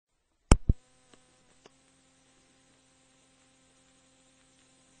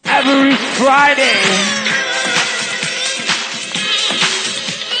Friday.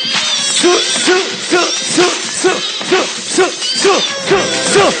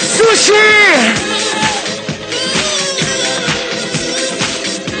 Sushi.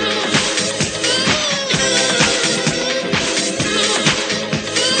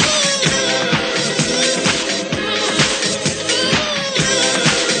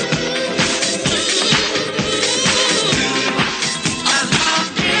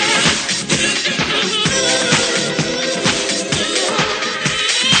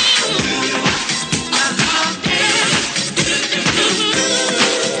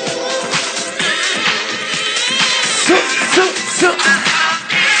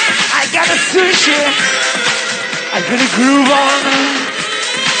 I'm gonna groove on.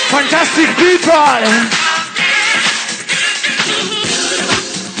 Fantastic people.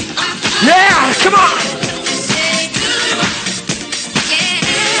 Yeah, come on.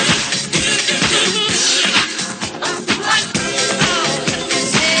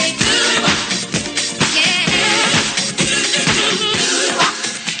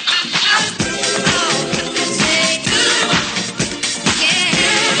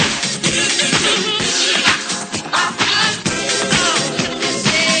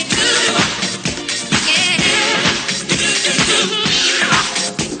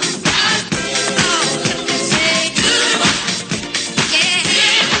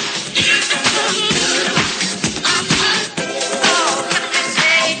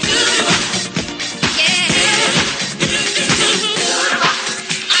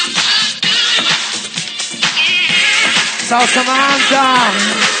 Ciao Samantha,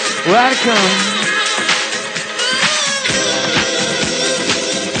 welcome.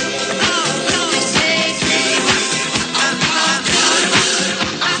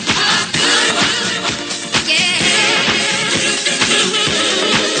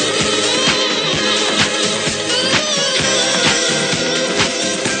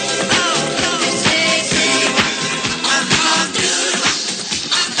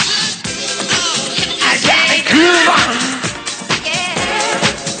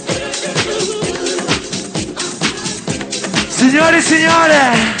 Signori e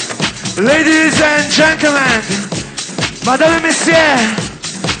signore, ladies and gentlemen, madame et messieurs,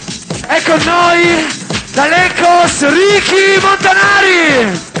 è con noi dall'Ecos Ricky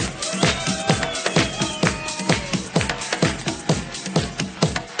Montanari!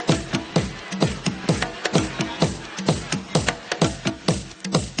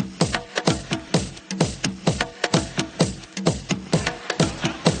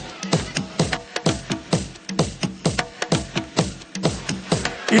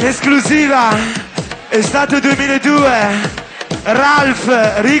 In esclusiva, estate 2002,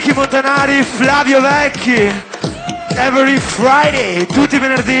 Ralph, Ricky Montanari, Flavio Vecchi, every Friday, tutti i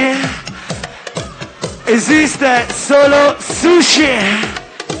venerdì, esiste solo sushi.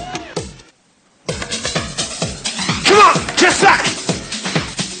 Come on, just like.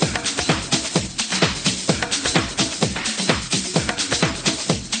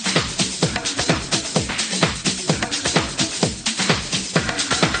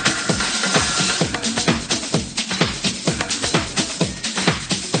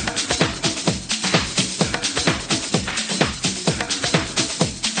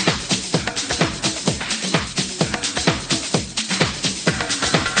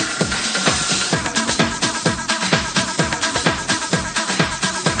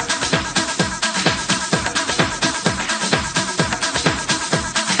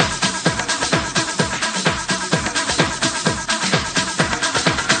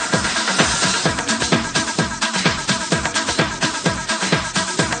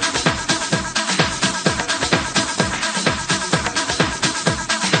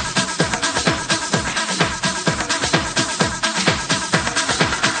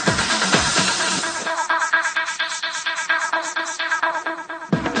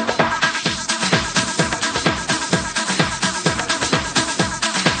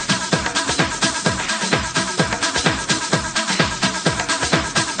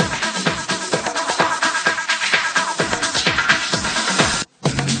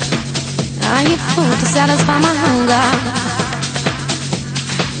 To satisfy my hunger,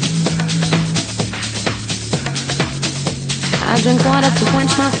 I drink water to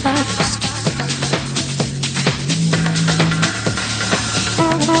quench my thirst.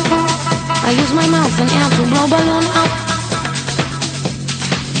 I use my mouth and air to blow balloon up.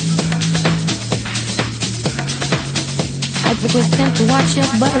 I pretend to watch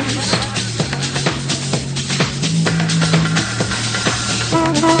it burst.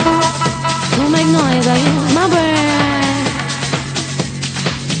 To make noise, I use my brain.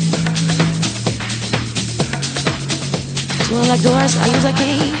 like doors, I use a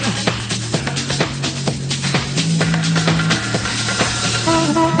key.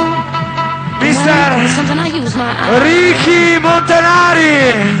 Mister Something I use my eyes. Ricky Montanari.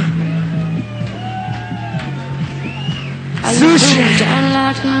 I use Sushi. tools to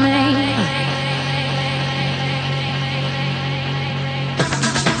unlock me.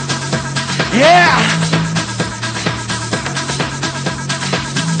 Yeah.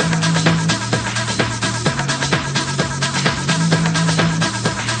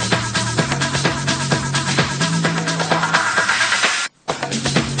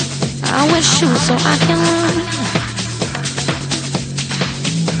 I wear shoes so I can run.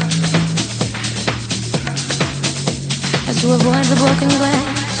 As to avoid the broken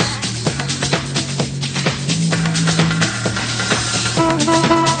glass.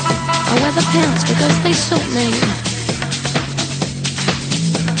 I wear the pants because they suit me.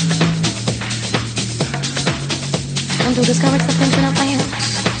 And to discourage the pinching of pants.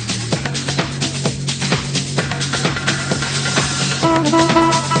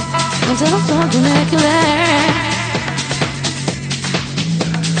 Until I'm told to make you laugh.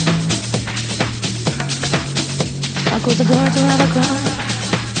 I close the door to have a cry.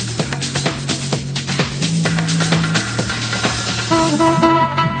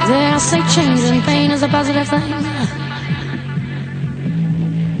 They say change and pain is a positive thing.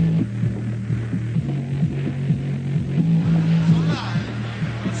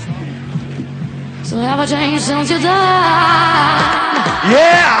 So have a change since you died.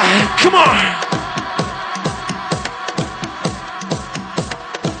 Yeah, come on.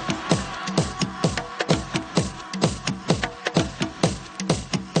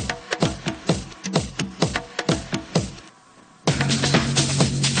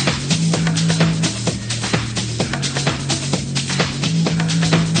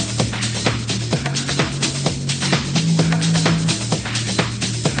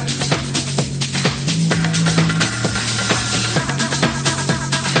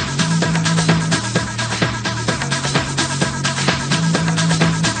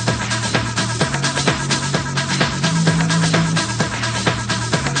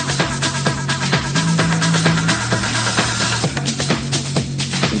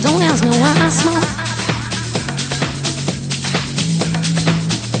 Don't ask me why I smoke.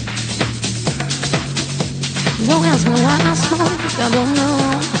 Don't ask me why I smoke. I don't know.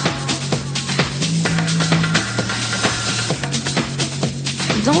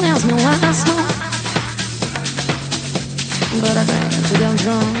 Don't ask me why I smoke. But I drank to get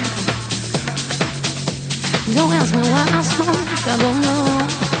drunk. Don't ask me why I smoke. I don't know.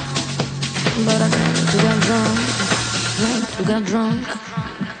 But I drank to get drunk. Drink to get drunk.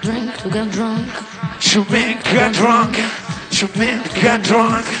 Drink to get drunk. Shumin got drunk. Shumin got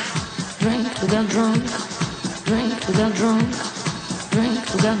drunk. Drink to get drunk. Drink to get drunk. Drink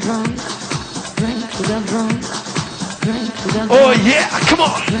to get drunk. Drink to get drunk. Drink to get drunk. Oh yeah, come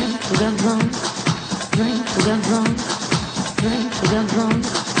on. Drink to get drunk. Drink to get drunk. Drink to get drunk.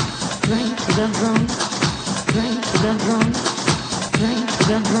 Drink to get drunk. Drink to get drunk. Drink to get drunk. Drink to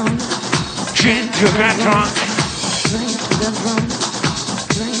get drunk. Drink to get drunk. Drink to get drunk.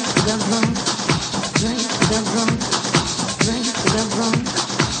 Drink to get drunk. Drink to get drunk. Drink to get drunk.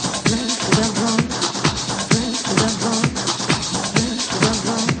 Drink to get drunk. Drink to get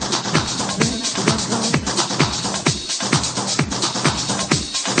drunk. Drink to get drunk.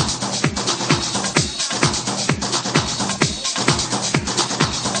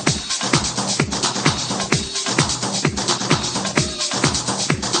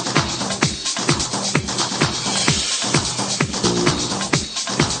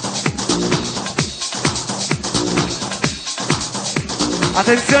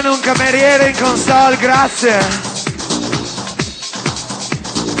 Attenzione, un cameriere in console, grazie.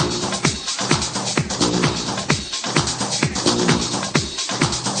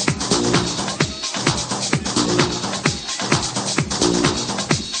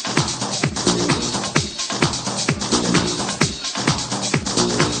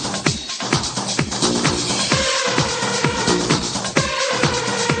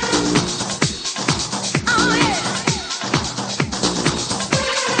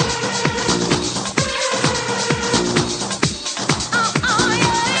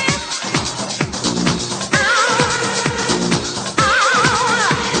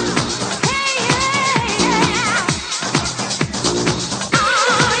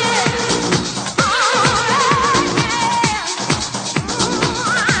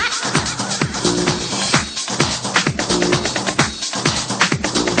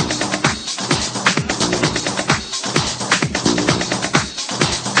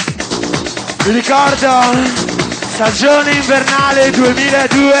 Vi ricordo Stagione invernale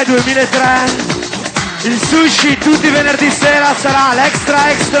 2002-2003. Il sushi tutti i venerdì sera sarà l'extra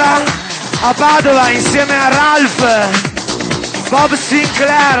extra a Padova insieme a Ralph, Bob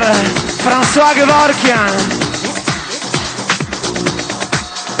Sinclair, François Gevorkian.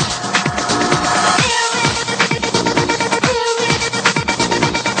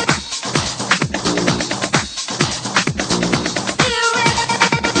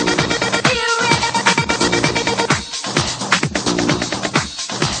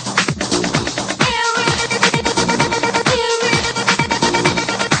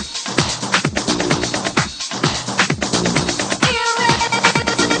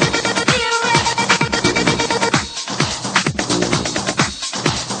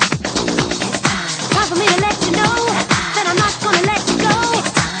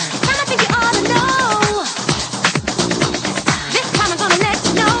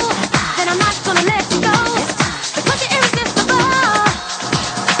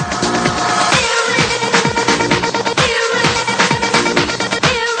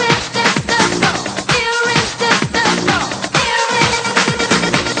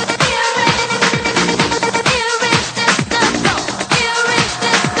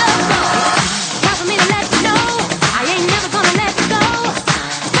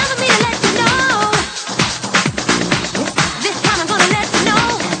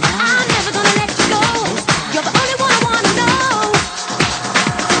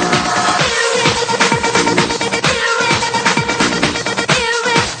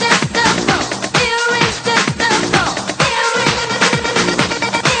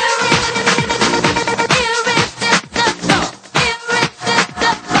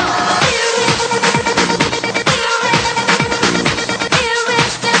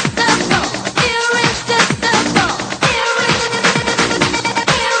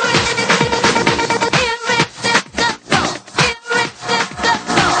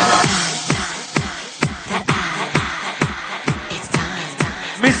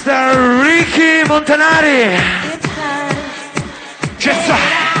 Mr. Ricky Montanari. Jessa.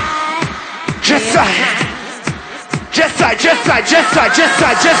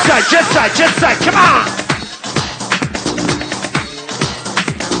 Come on.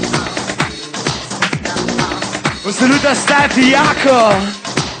 Un saluto a Steffi Iaco.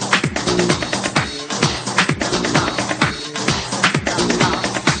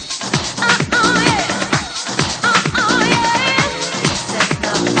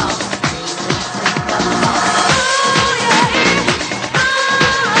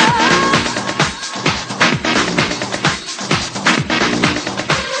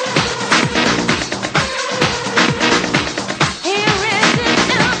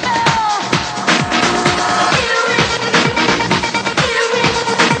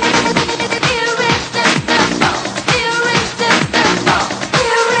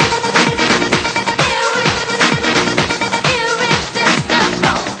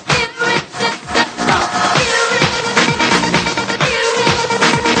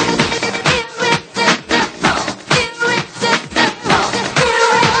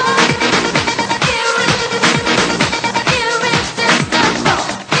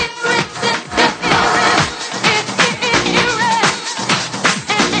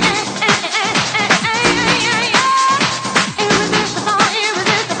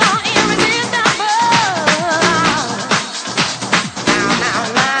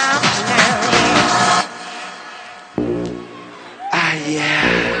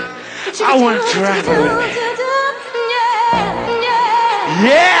 I want to travel.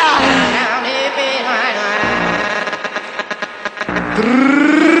 Yeah!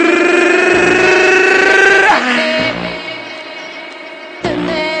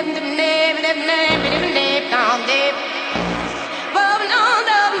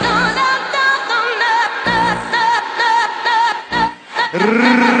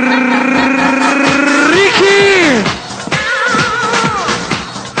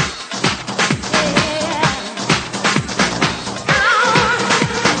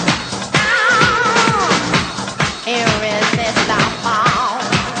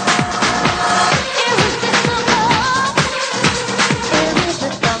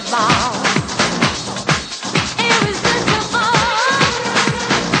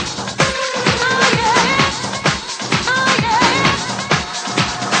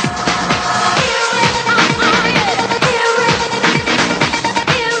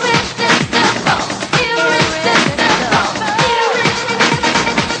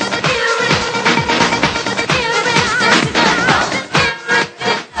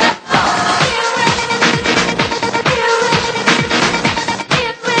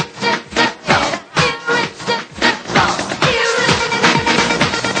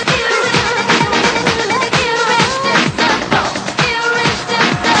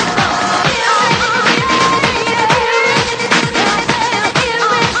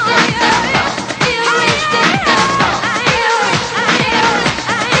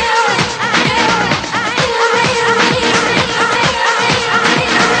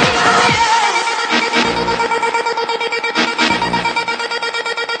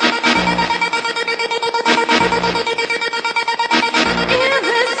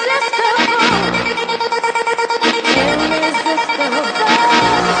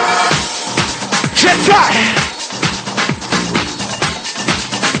 Try.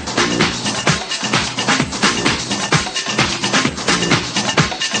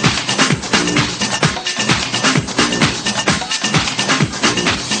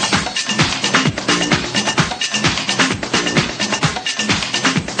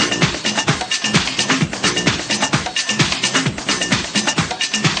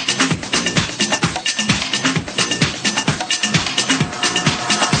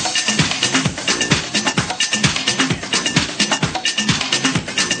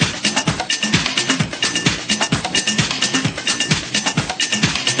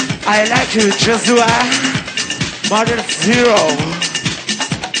 I like to just do a model 0.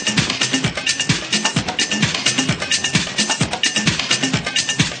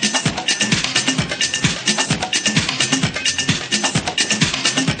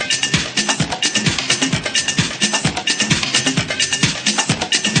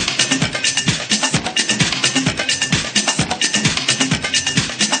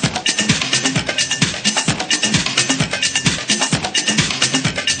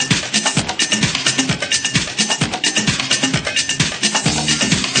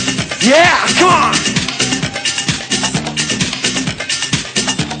 Yeah, come on!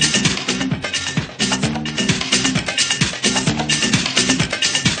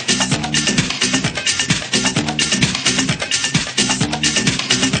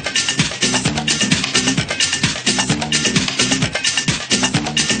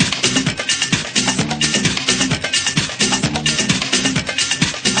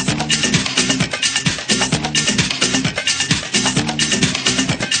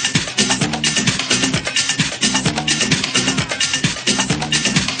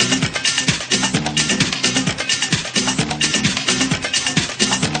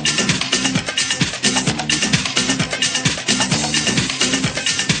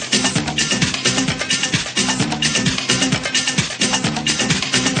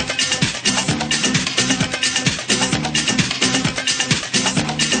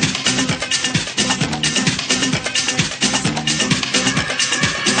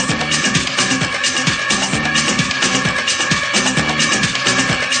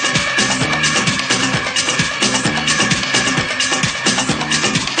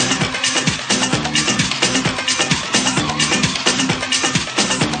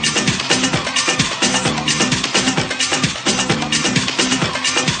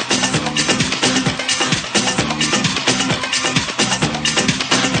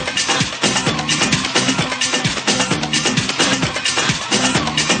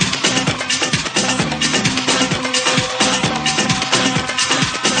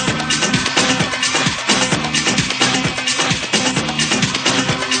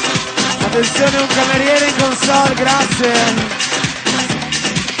 Attenzione, un cameriere in console, grazie.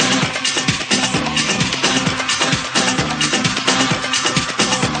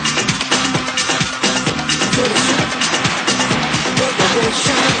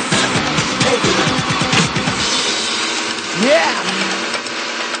 Yeah.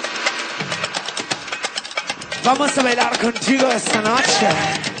 Vamos a bailar contigo esta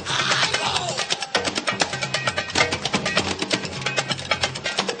noche.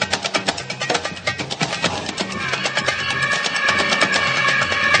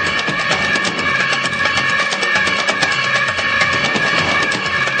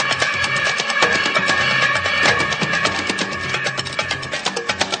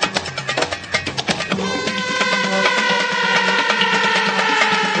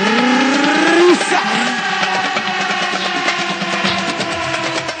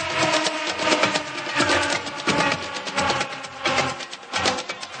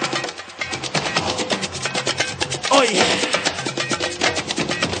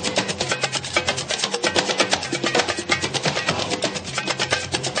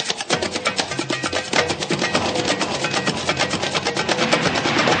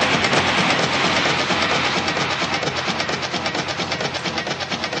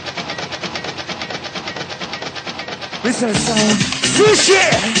 Mr. SUSCI!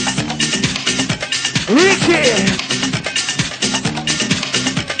 Ricky!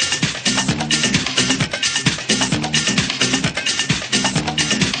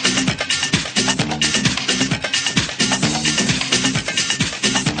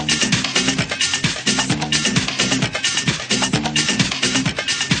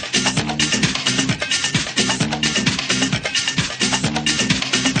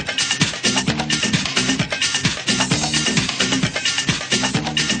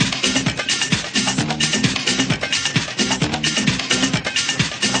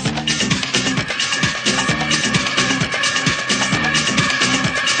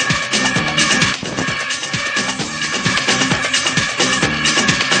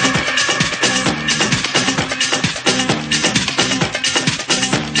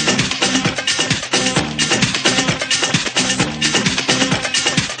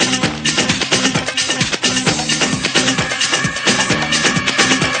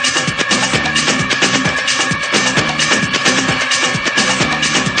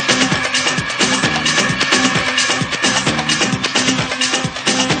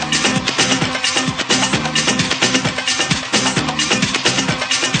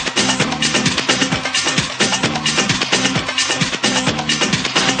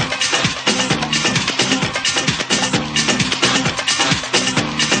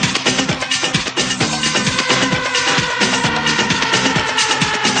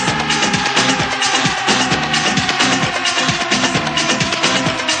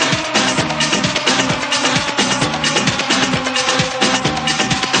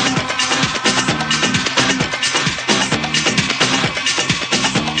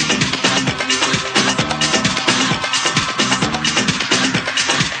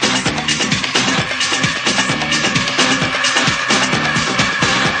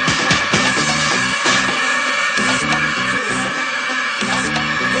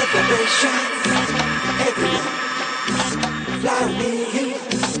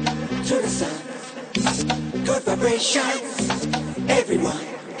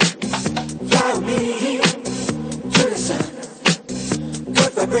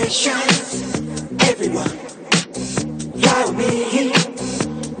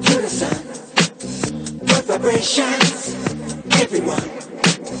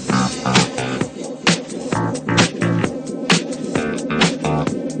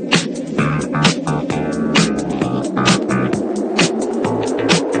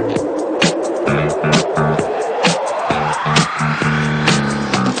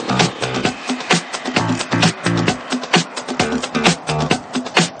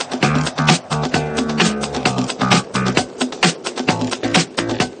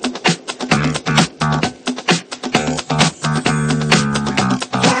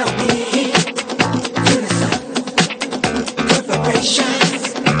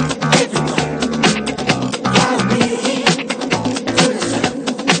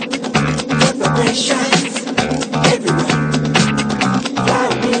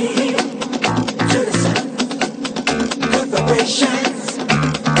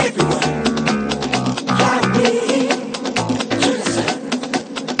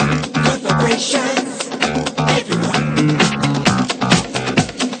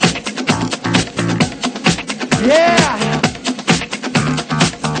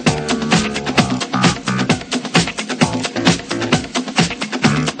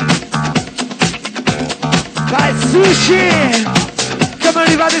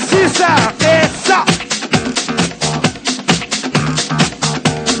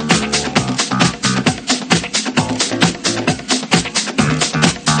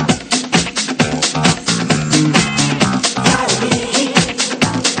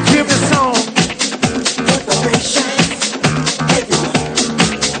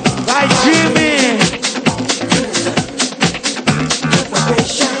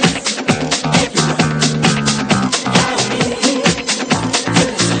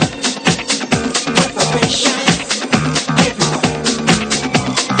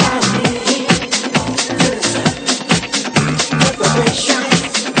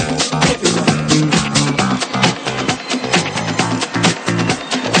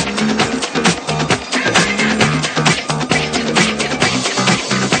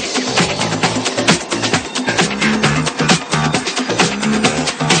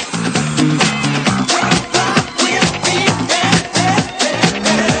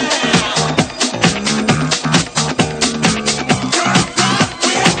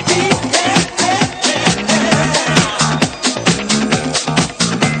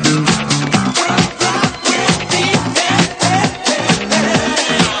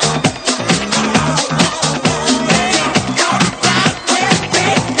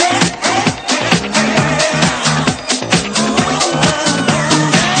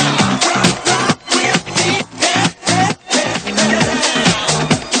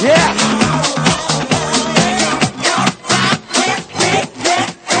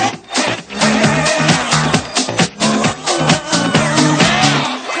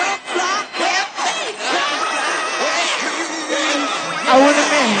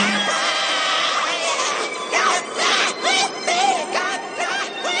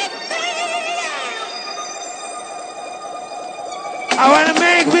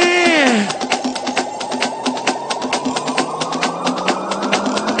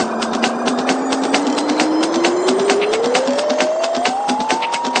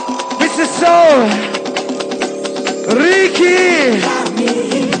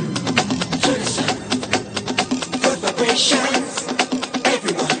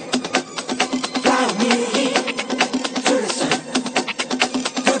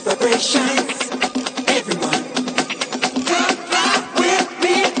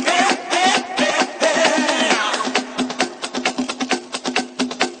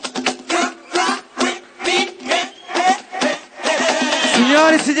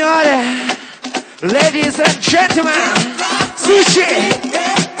 Signore e signore, ladies and gentlemen, SUSCI!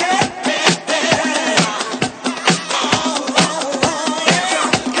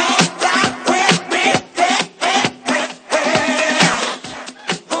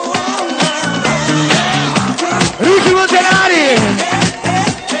 Montanari!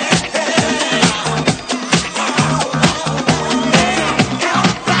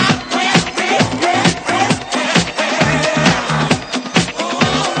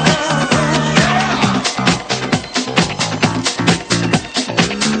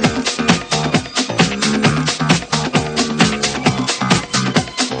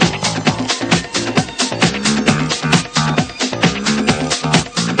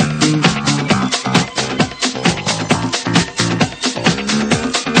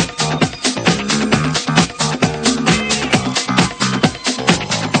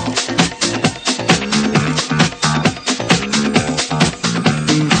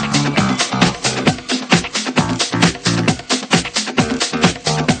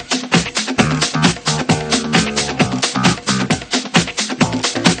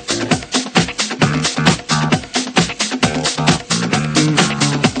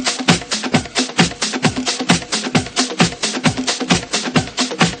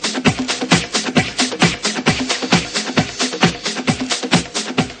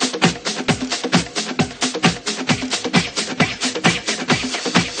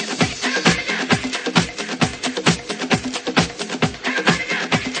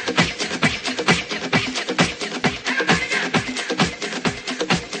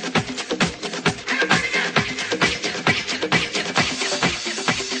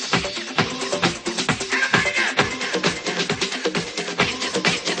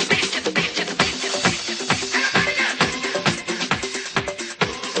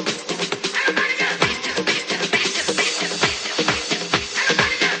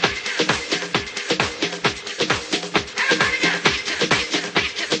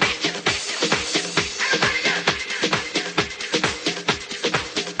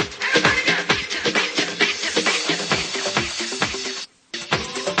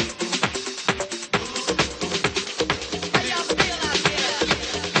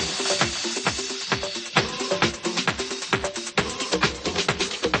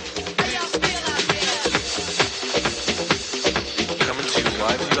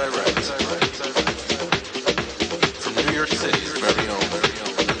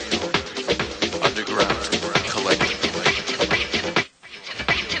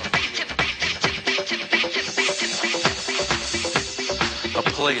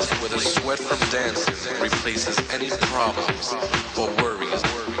 place where the sweat from dancing replaces any problems or worries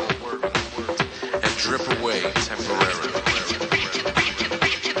and drip away temporarily.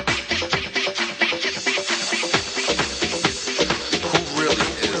 Who really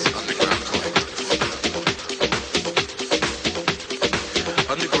is Underground Collective?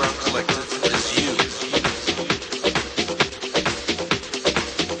 Underground Collective is you.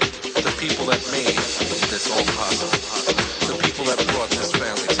 The people that made this all possible. The people that brought this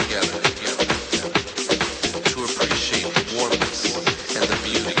family together to appreciate the warmth and the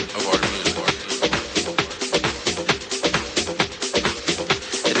beauty of our music.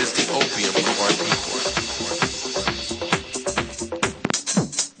 It is the opium of our people.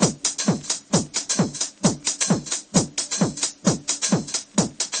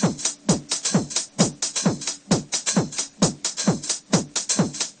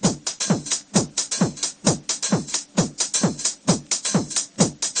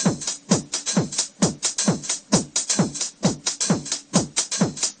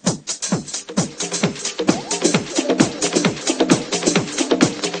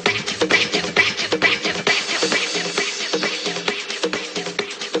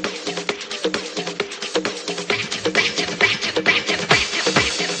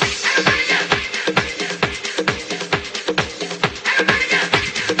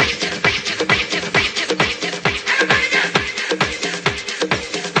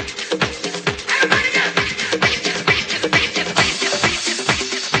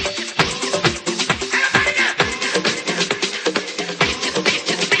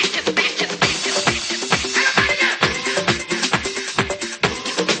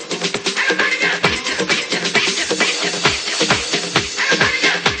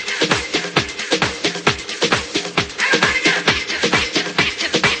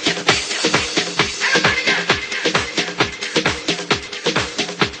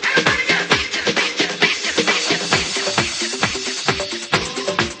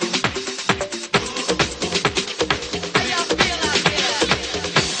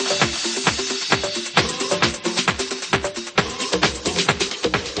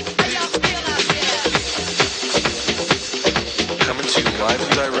 Live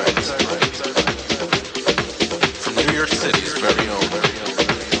and direct from New York City's very own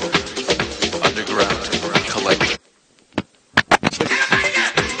Underground Collective.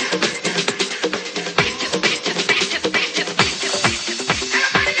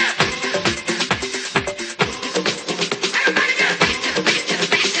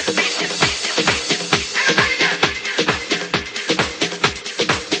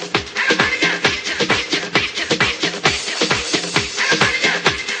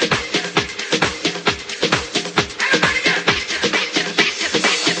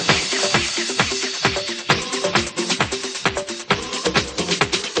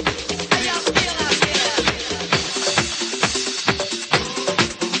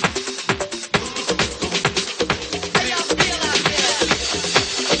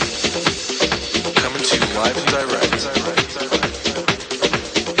 Live and direct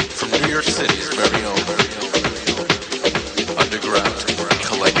from New York City's very own Underground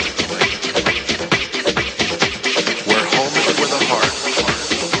Collective, where home is where the heart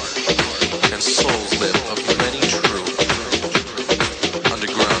and souls live of many true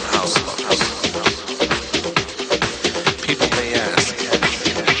underground house lovers. People may ask,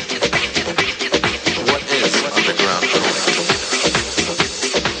 what is Underground Collective?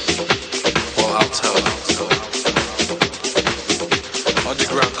 Well, I'll tell you.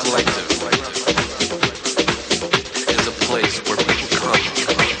 Underground Collective is a place where people come.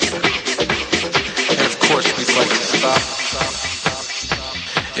 And of course we'd like to stop.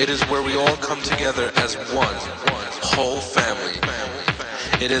 It is where we all come together as one whole family.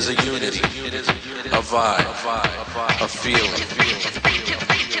 It is a unity, a vibe, a feeling.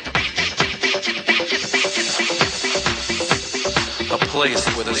 A place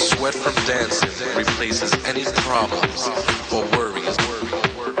where the sweat from dancing replaces any problems or worries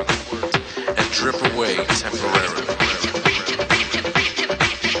and drip away temporarily.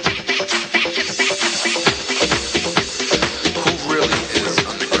 Who really is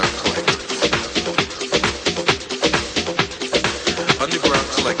Underground Collective? Underground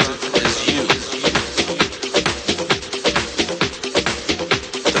Collective is you.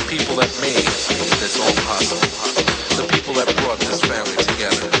 The people that made this all possible. The people that brought this family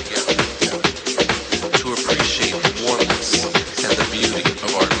together to appreciate the warmth and the beauty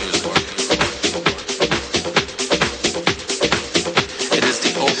of our music. It is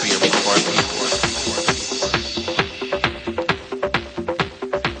the opium of our people.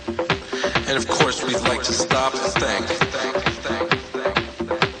 And of course we'd like to stop and thank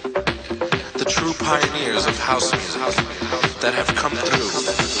pioneers of house music that have come through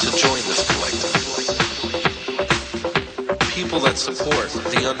to join this collective. People that support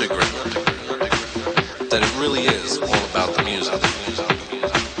the underground, that it really is all about the music.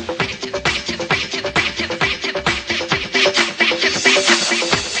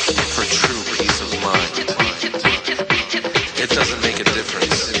 For true peace of mind, it doesn't make a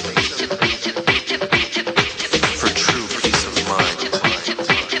difference. For true peace of mind,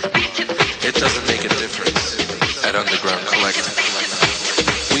 it doesn't make a difference at Underground Collective.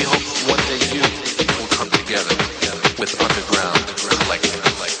 We hope one day you will come together with Underground Collective.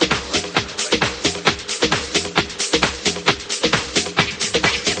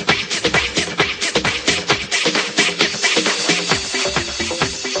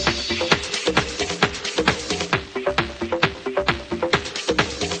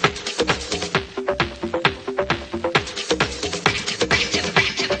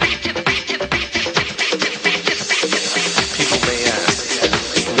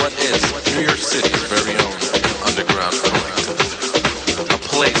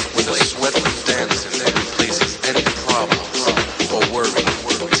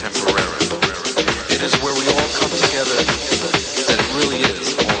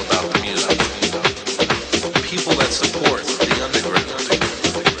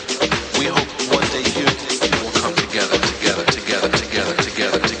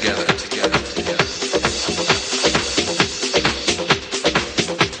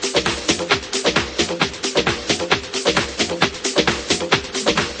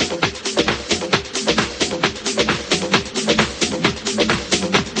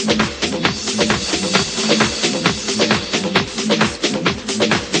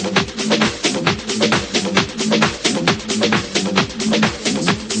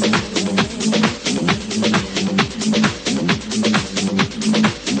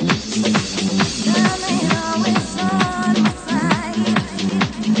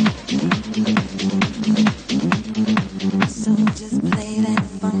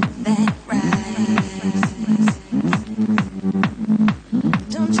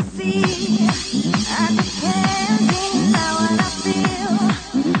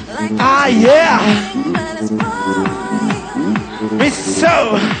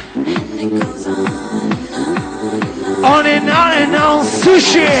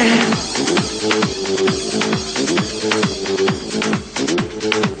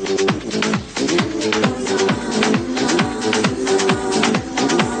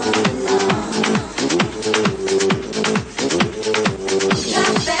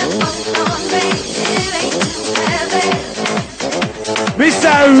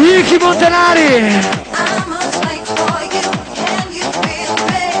 Montanari!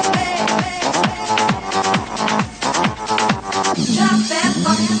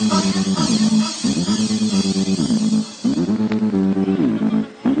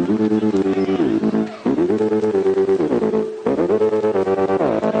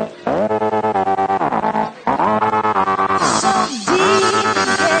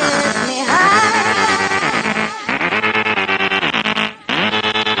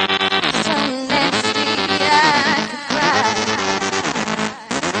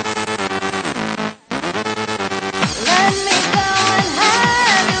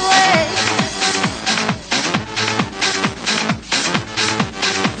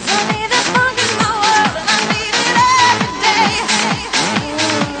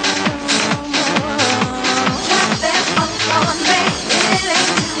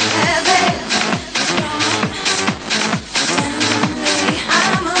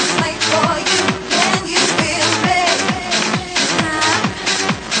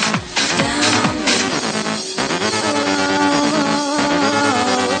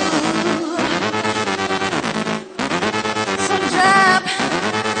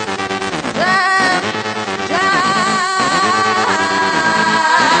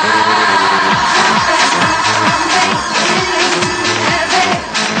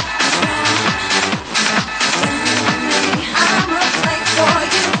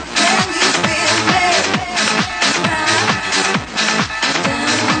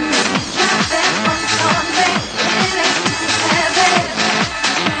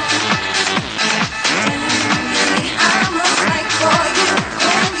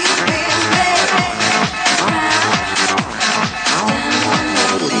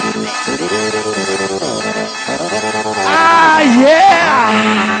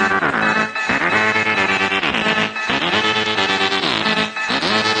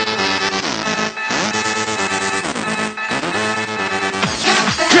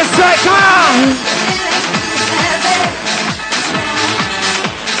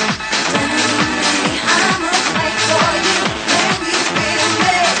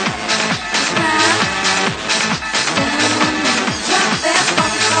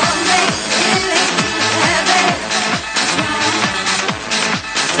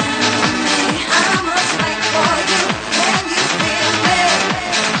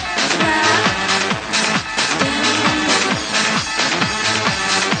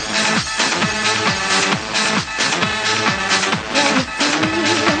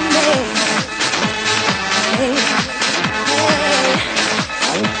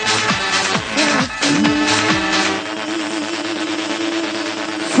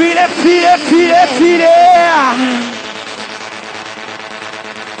 File.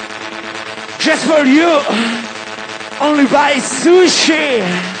 Just for you, only by SUSCI.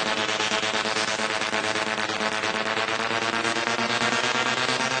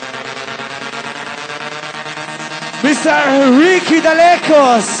 Mr. Ricky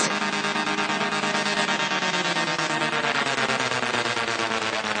D'Alecos.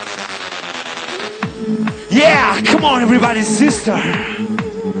 Yeah, come on everybody, sister.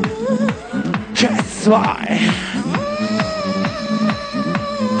 That's why.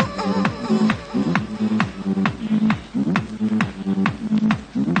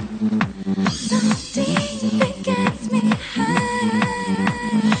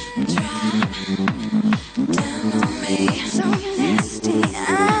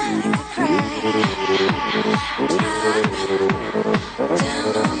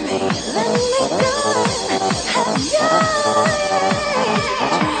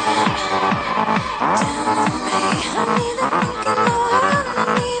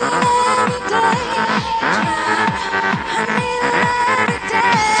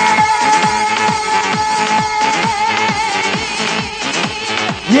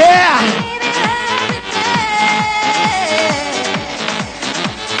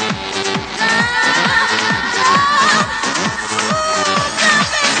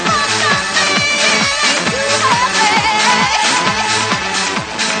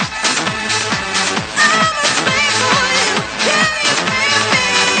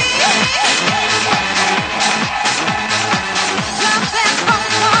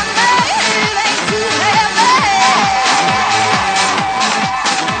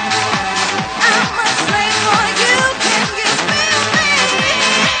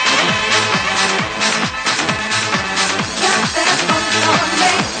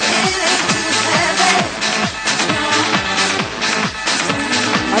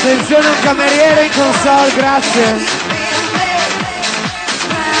 Attenzione, un cameriere in console, grazie.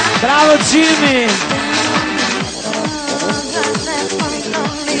 Bravo Jimmy.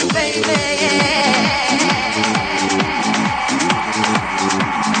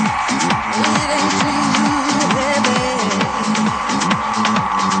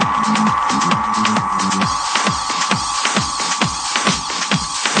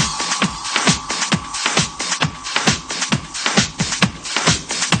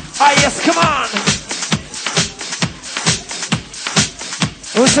 Ah yes, come on!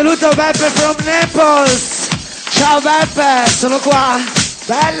 Un saluto a Beppe from Naples! Ciao Beppe, sono qua!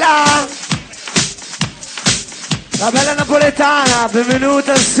 Bella! La bella napoletana,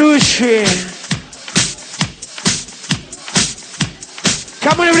 benvenuta al SUSCI!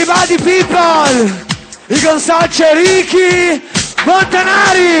 Come on everybody people! Il console c'è Ricky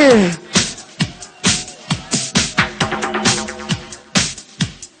Montanari!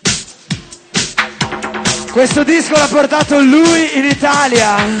 Questo disco l'ha portato lui in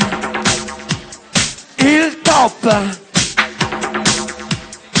Italia, il top.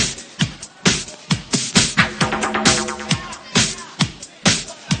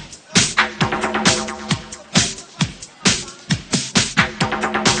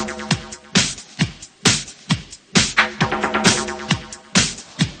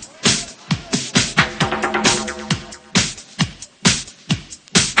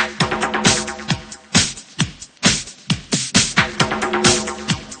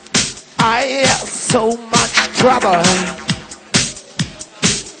 I have so much trouble.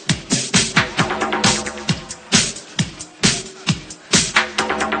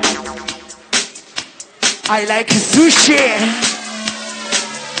 I like sushi.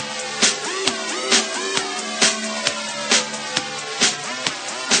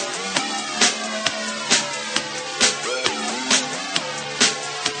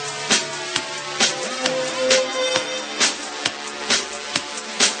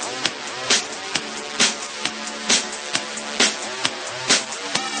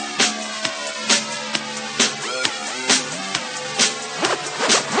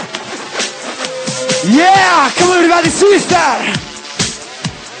 Yeah, come on everybody, sister!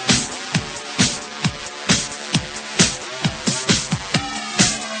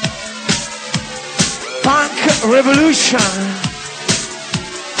 Punk revolution!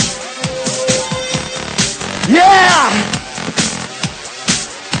 Yeah!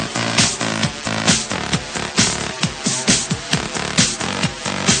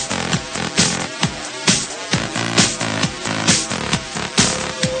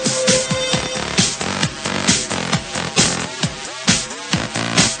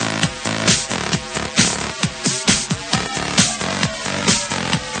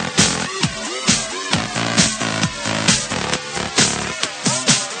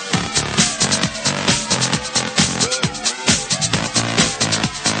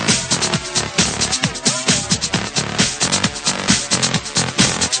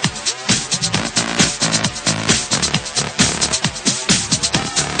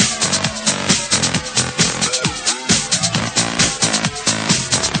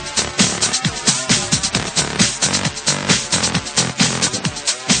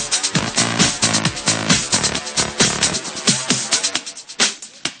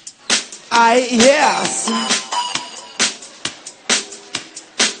 I yes.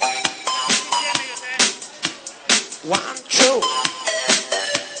 One, two.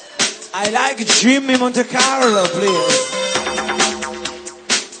 I like Jimmy Monte Carlo, please.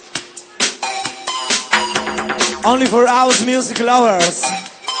 Only for house music lovers.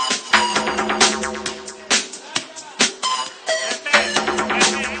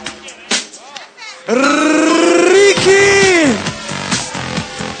 Ricky!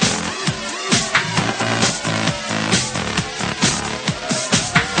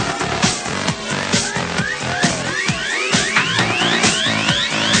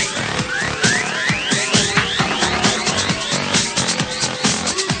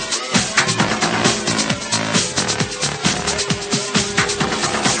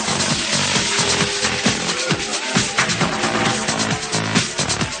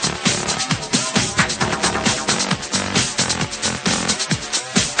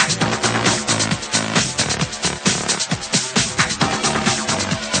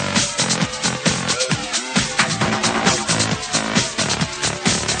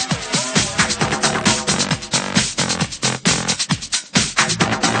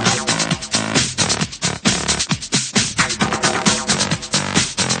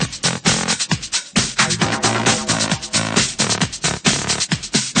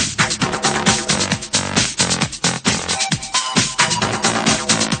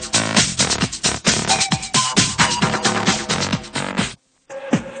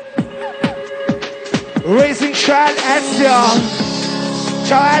 Racing Child Ezio.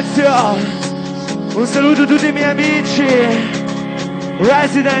 Ciao Ezio. Un saluto a tutti i miei amici.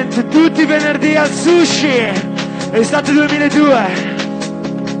 Resident tutti i venerdì al Sushi. Estate 2002.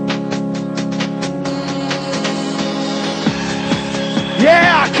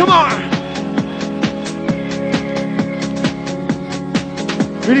 Yeah, come on.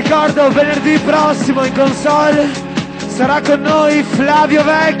 Vi ricordo venerdì prossimo in console sarà con noi Flavio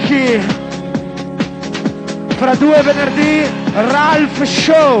Vecchi. Fra 2 venerdì, Ralph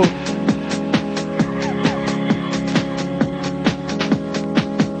Show.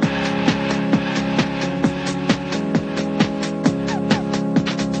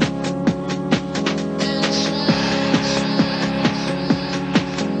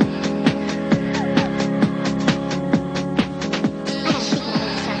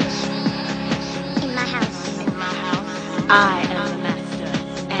 I am the master,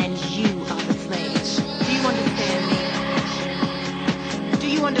 and you are the slave. Do you understand me? Do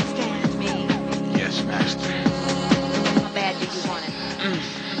you understand me? Yes, master. How bad do you want it?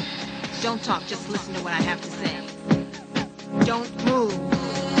 Don't talk, just listen to what I have to say. Don't move.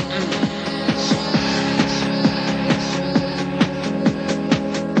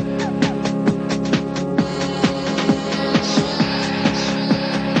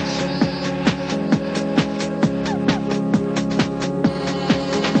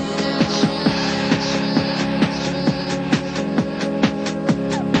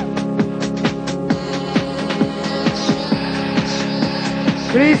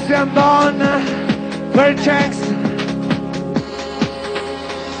 Christian Bon, Vertex.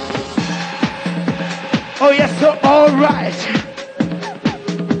 Oh yes, so alright.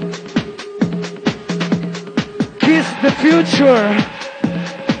 Kiss the future.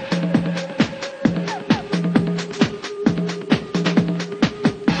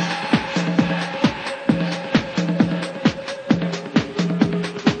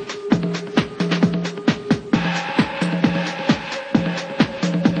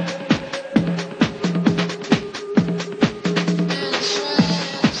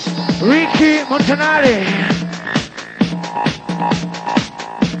 Ricky Montanari.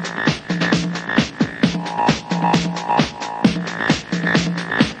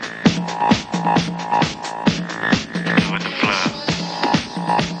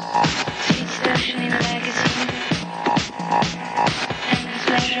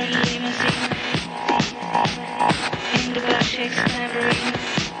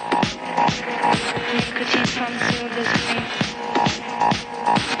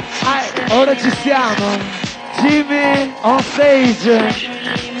 Ora ci siamo, Jimmy on stage.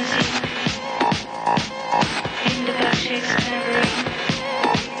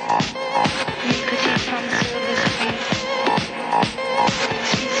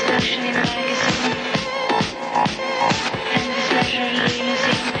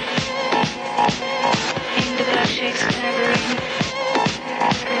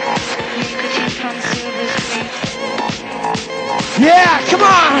 Yeah, come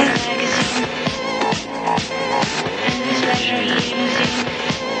on!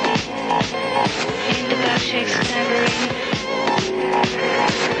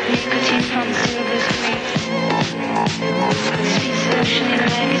 Nicotine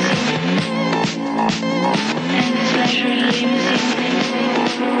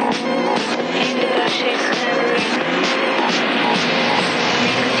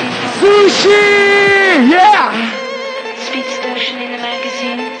SUSCI! Yeah! Speed station in the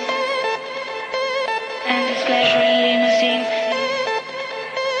magazine. Endless pleasure in limousine.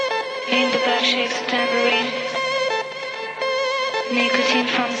 In the back shakes a tambourine. Nicotine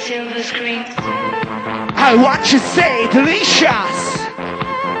from the silver screen. I want you say delicious!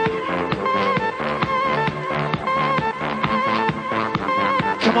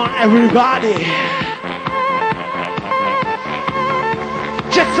 Come on, everybody!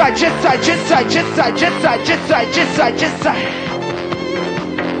 Jet side, jet side, jet side, jet side, jet side, jet side, jet side, jet side.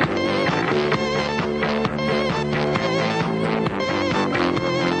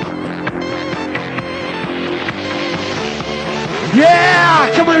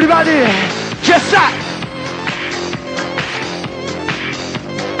 Yeah! Come on, everybody! Jet side!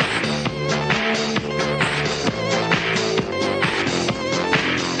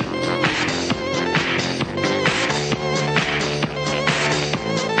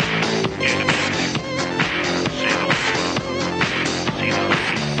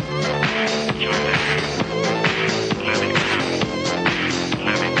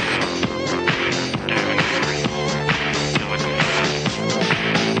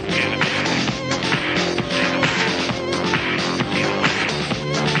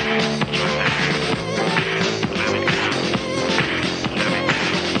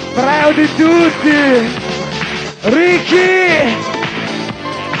 Bravo di tutti! Ricky!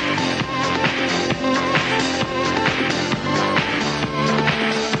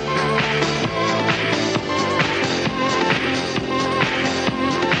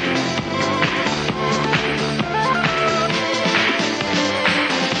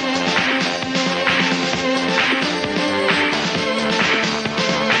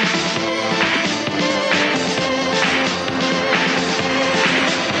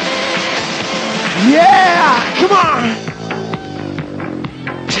 Yeah! Come on!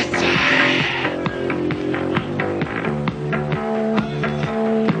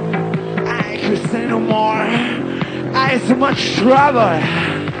 I could say no more. I had so much trouble.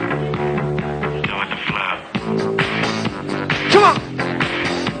 Doing the flow. Come on!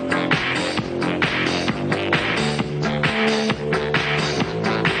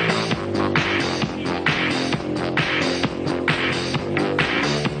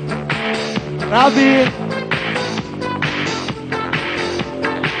 Robbie!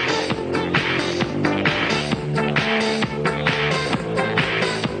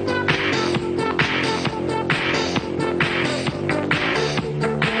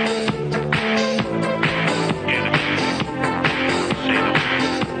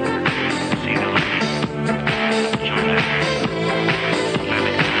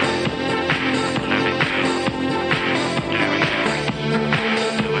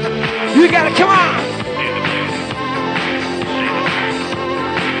 You gotta come on!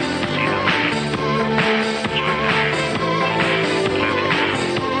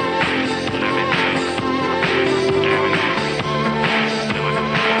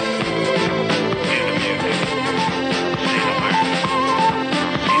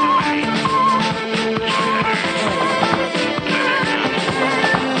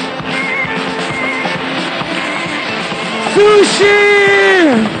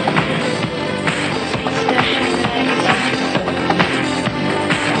 SUSCI!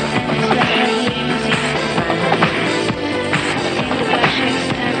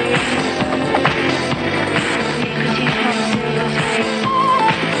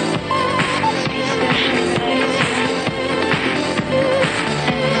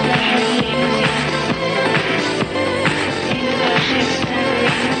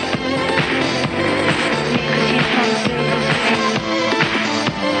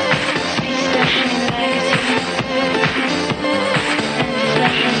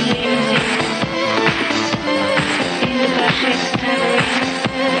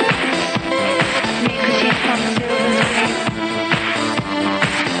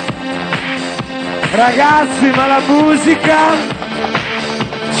 Ragazzi, ma la musica!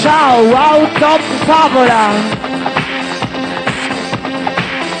 Ciao, wow, top favola!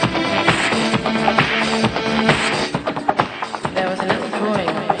 There was a little drawing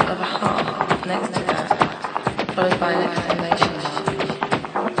of a heart next to her, followed by an exclamation mark.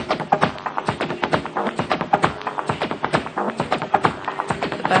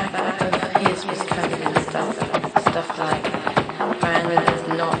 The back of his was covered in stuff like, Brian is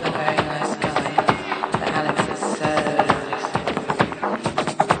not a very nice guy, but Alex is so nice.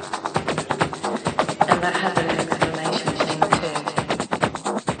 And that had a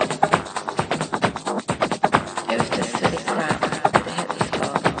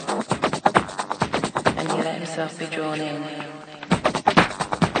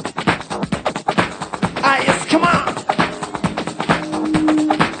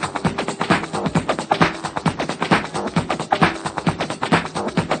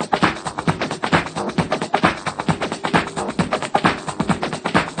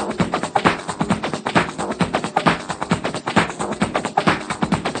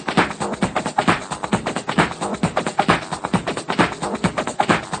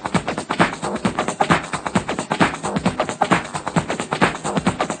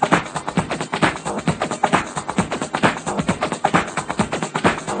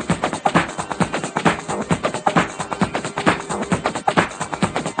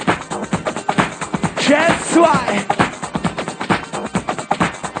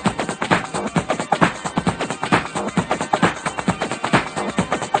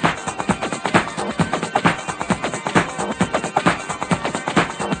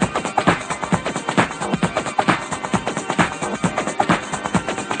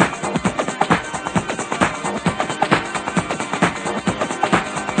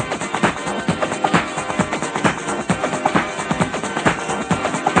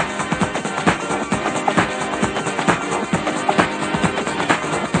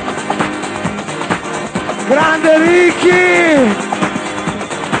Grande Ricky!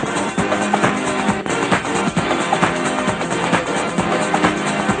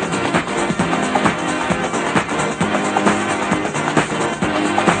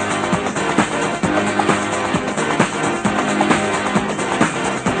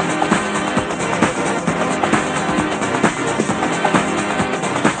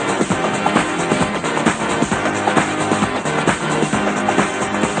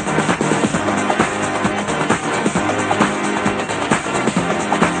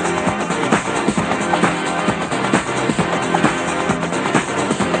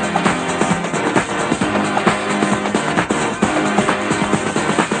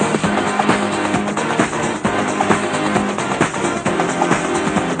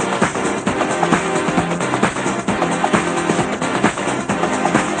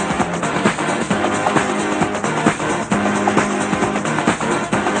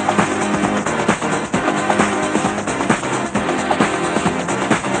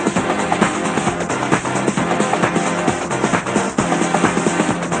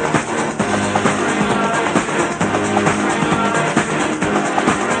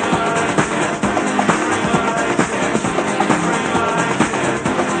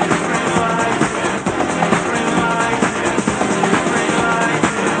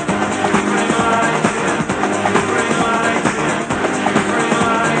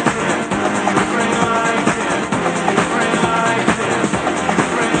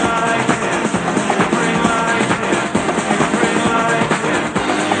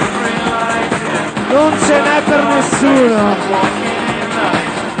 Non ce n'è per nessuno.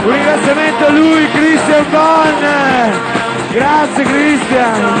 Un ringraziamento a lui, Christian Bonn. Grazie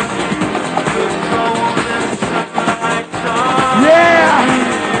Christian. Yeah!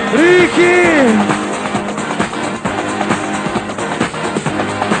 Ricky!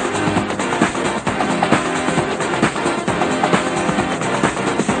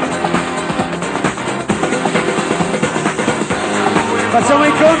 Facciamo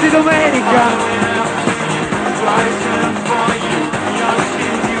i conti domenica.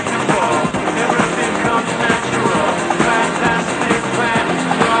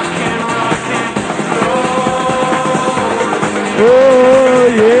 Oh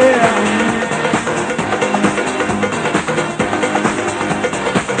yeah!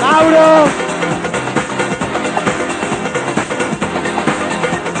 Mauro!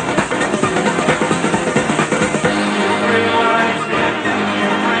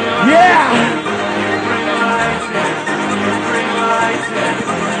 Yeah!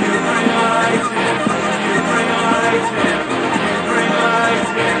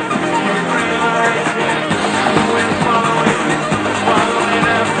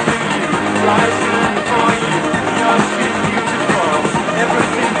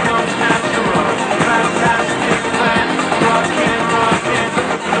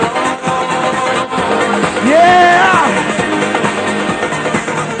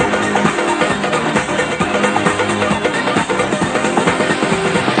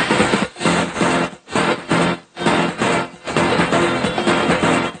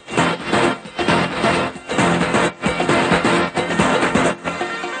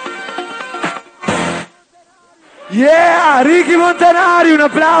 Yeah, Ricky Montanari, un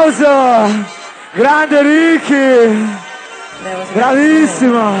applauso! Grande Ricky!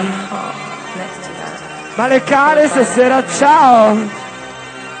 Bravissimo! Ma le care stasera, ciao!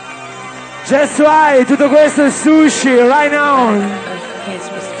 Just why, tutto questo è sushi, right now! His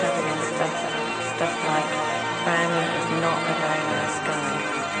was covered in stuff like Brandon is not a very nice guy,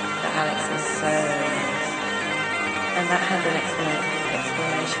 but Alex is so nice. And that had an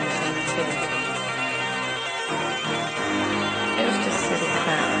explanation between the two. It was just silly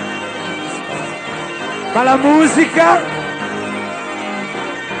crap. Ma la musica?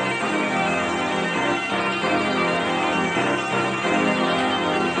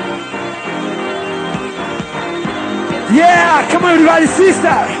 Yeah, come on everybody,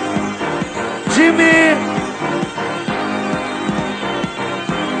 sister! Jimmy!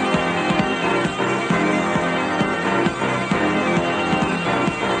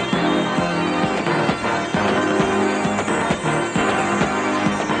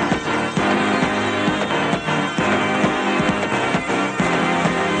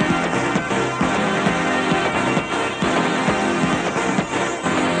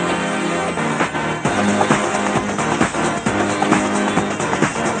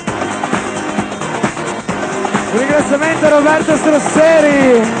 Un ringraziamento a Roberto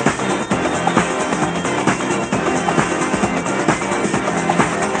Strosseri.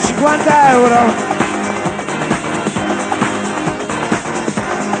 €50.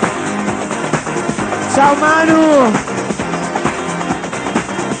 Ciao Manu!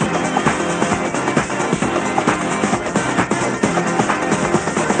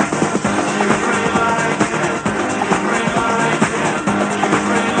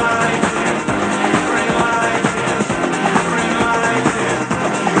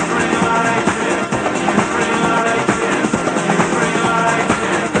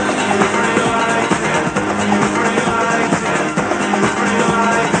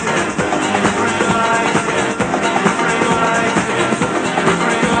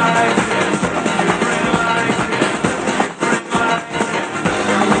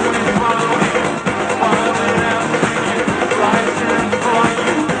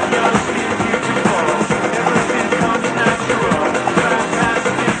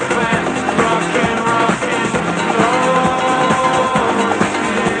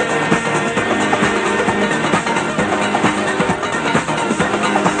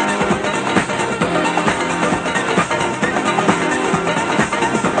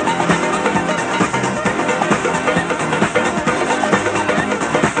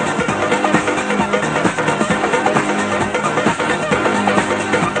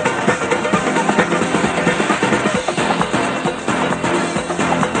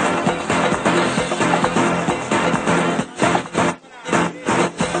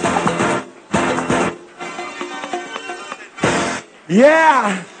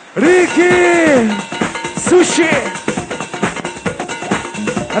 Yeah! Ricky! Sushi!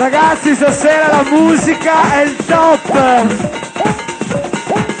 Ragazzi, stasera la musica è il top!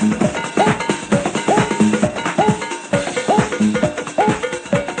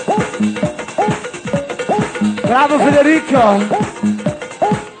 Bravo Federico!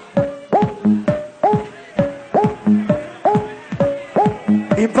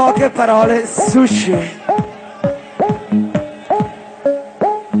 In poche parole, sushi!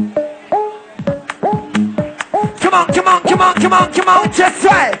 Come on, just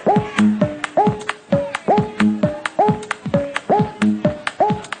say!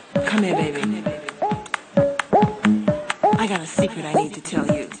 Come here, baby. I got a secret I need to tell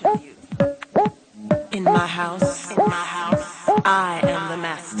you. In my house, I am the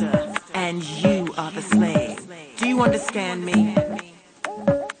master, and you are the slave. Do you understand me?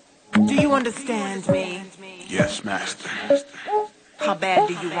 Do you understand me? Yes, master. How bad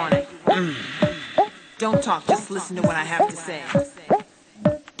do you want it? Don't talk, just listen to what I have to say.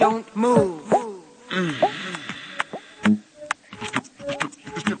 Don't move.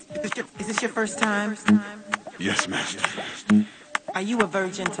 Is this your first time? Yes, master. Are you a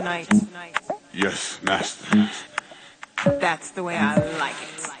virgin tonight? Yes, master. That's the way I like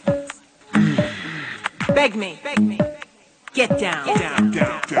it. Beg me. Get down.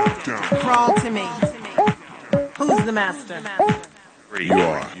 Down. Crawl to me. Who's the master? You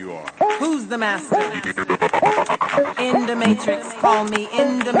are. Who's the master? In the Matrix. Call me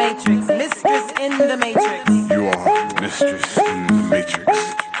in the Matrix. Mistress in the Matrix. You are mistress in the Matrix.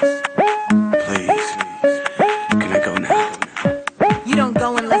 Please, can I go now? You don't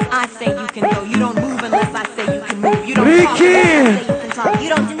go unless I say you can go. You don't move unless I say you can move. You don't talk Ricky! unless I say you can talk. You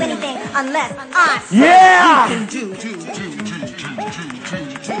don't do anything unless I say Yeah! you can do.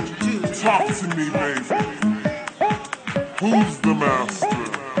 Talk to me, baby. Who's the master?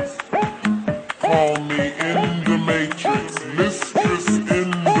 Call me in the Matrix, mistress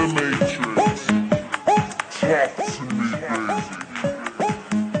in the Matrix. Talk to me, baby.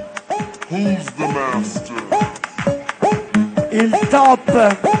 Who's the master? Il top!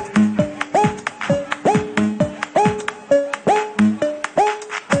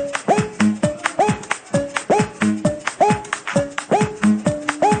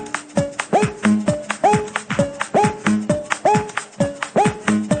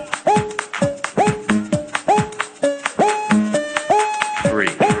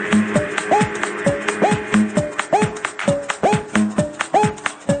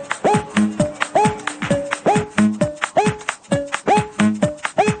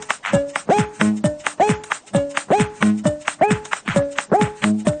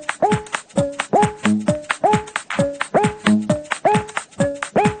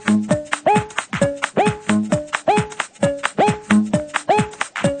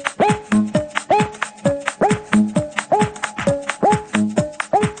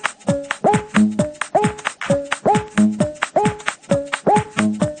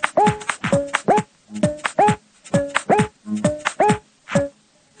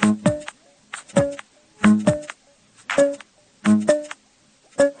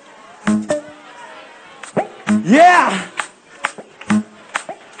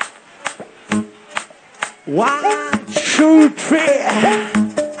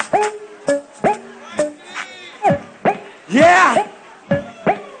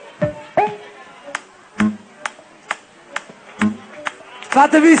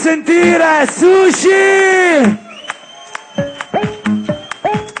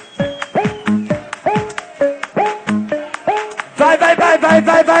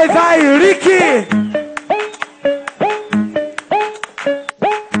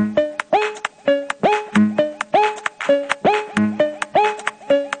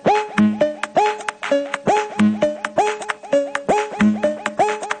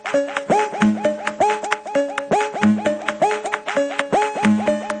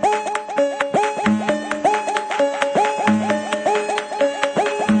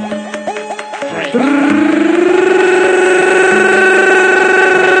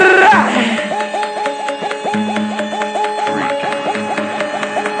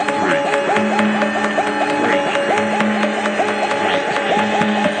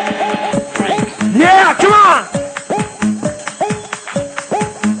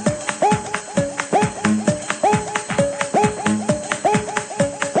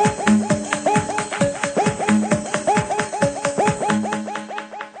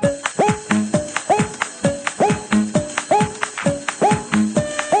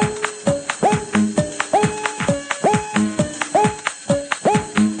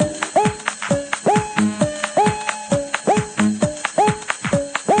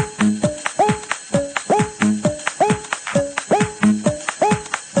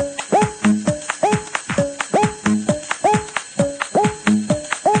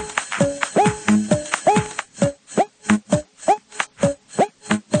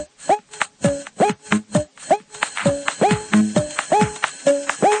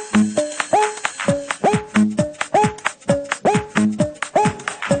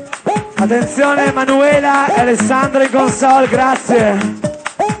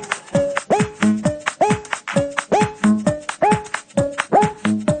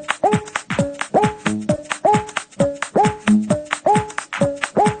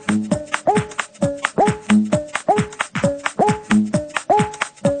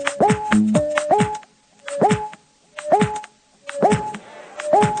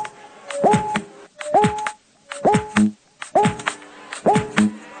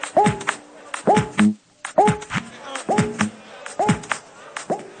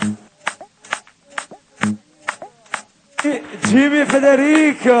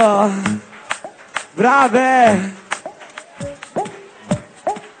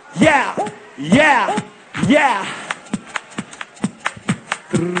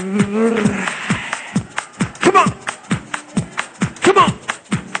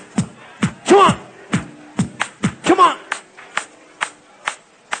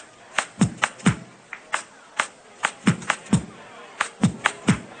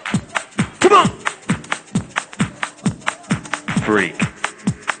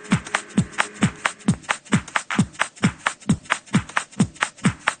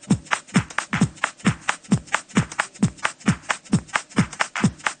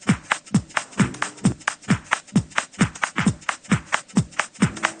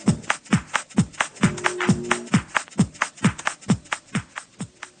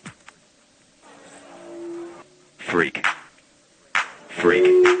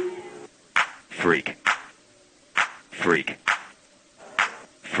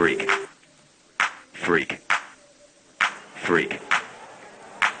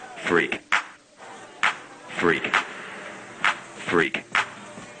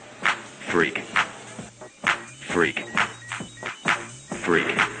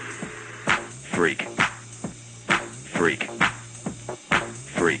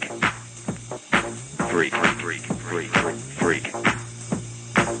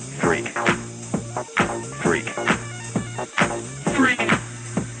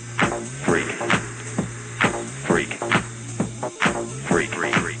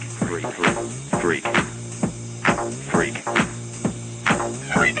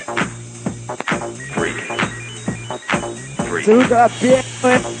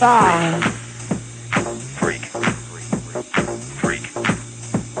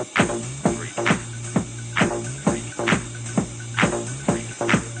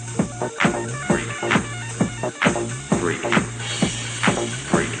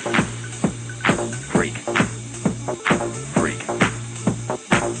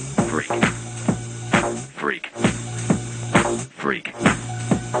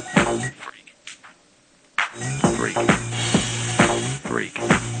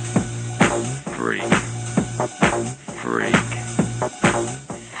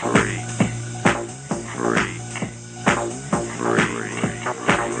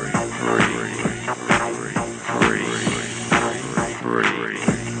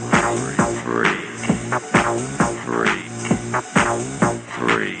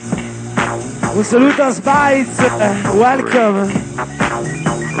 saluto a Spice, welcome.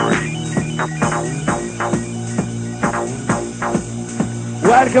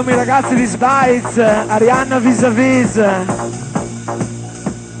 Welcome i ragazzi di Spice, Arianna Vis-a-Vis.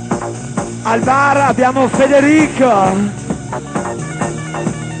 Al bar abbiamo Federico.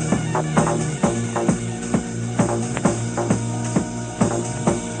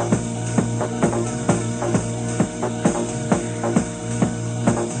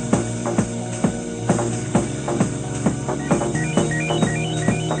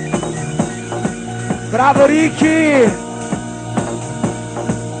 Bravo Ricky!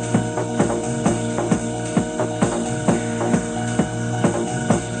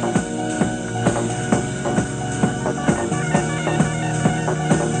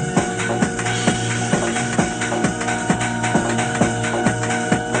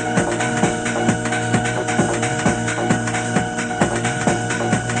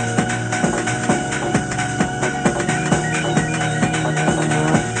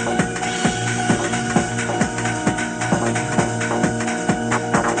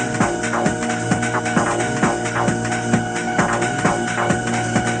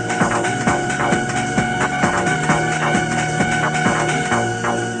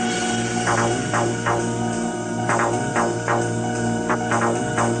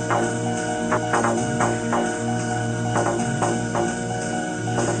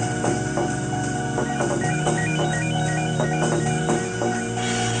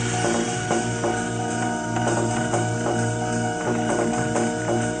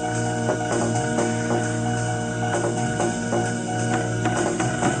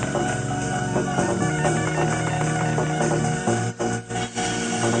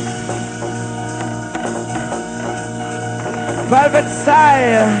 Velvet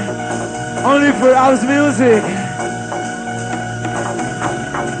Style, only for house music.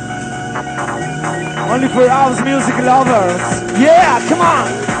 Only for house music lovers. Yeah, come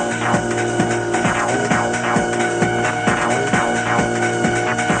on!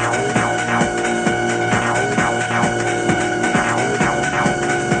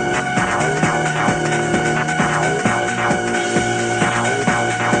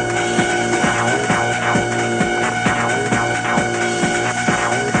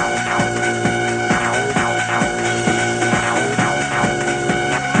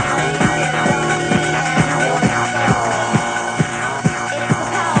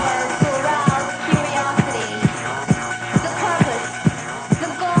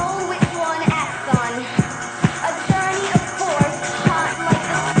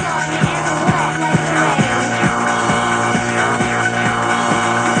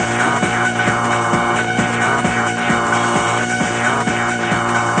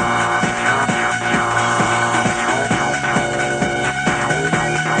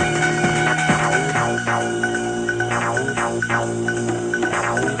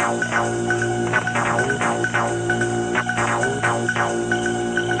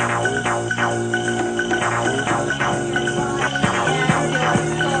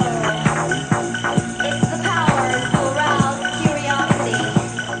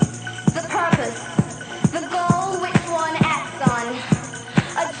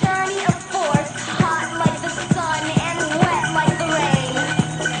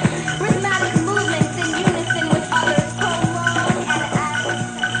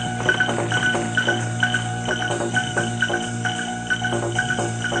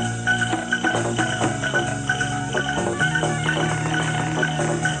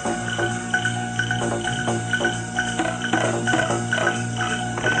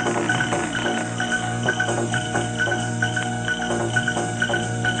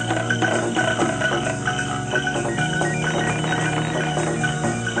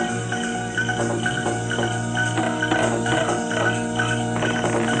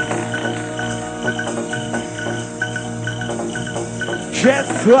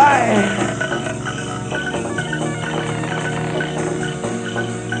 That's right.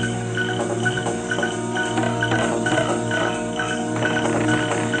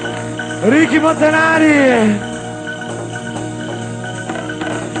 Ricky Montanari.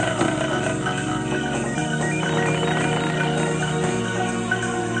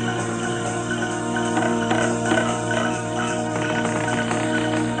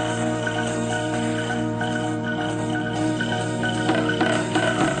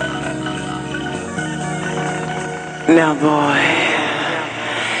 Now, boy,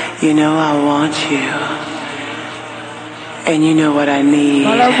 you know I want you, and you know what I need.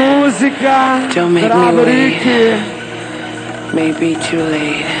 Ma la musica, don't make bravo me wait. Ricky. May be too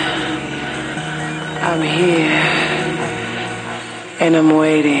late. I'm here, and I'm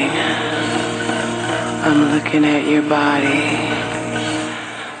waiting. I'm looking at your body.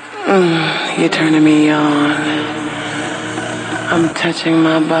 You're turning me on. I'm touching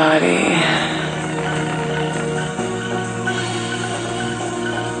my body.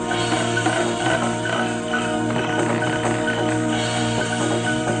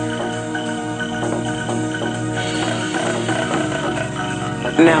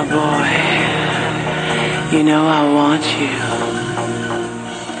 Now, boy, you know I want you.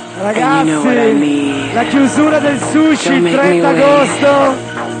 Ragazzi, la chiusura del sushi il 30 agosto.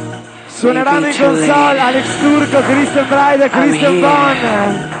 Suoneranno in console Alex Turco, Christian Bride e Christian Bon.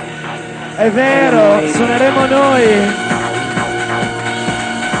 È vero, suoneremo noi.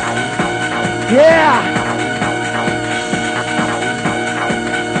 Yeah!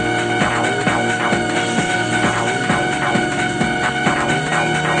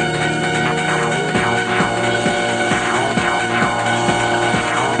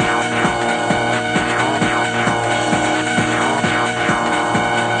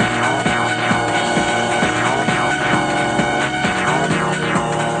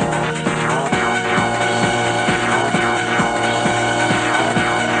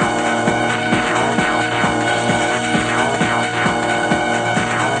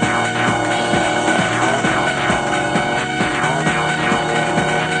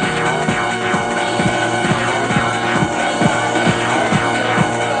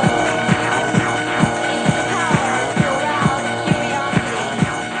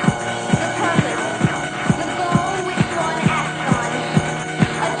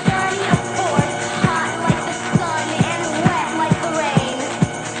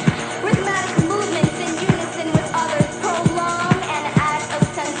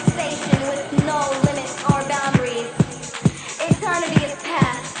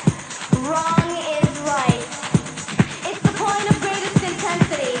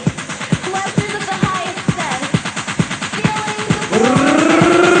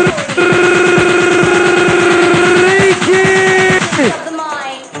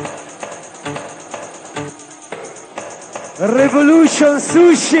 Revolution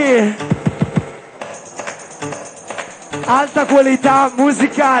Sushi, alta qualità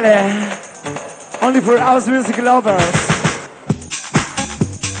musicale, only for house music lovers.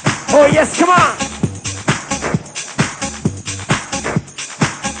 Oh yes, come on!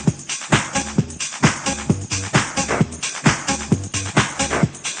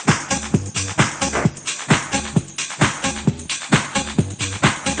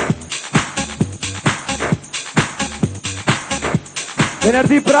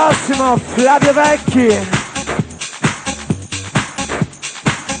 Venerdì prossimo Flavio Vecchi.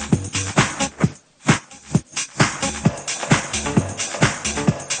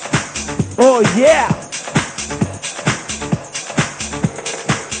 Oh yeah!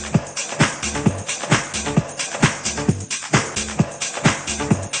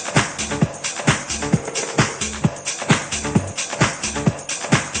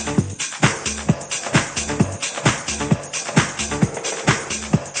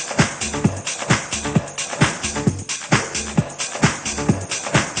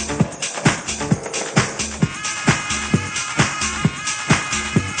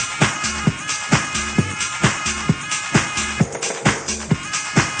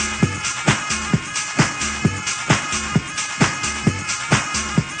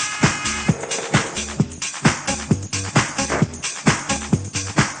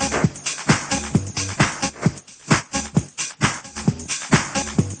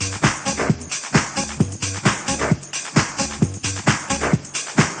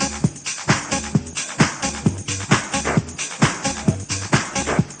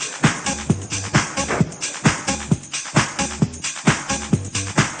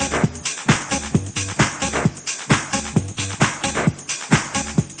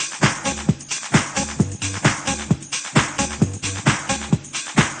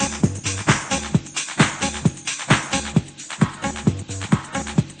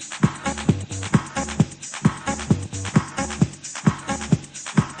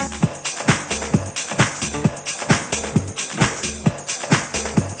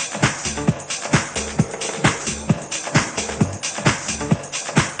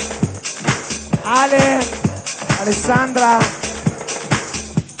 Ale, Alessandra.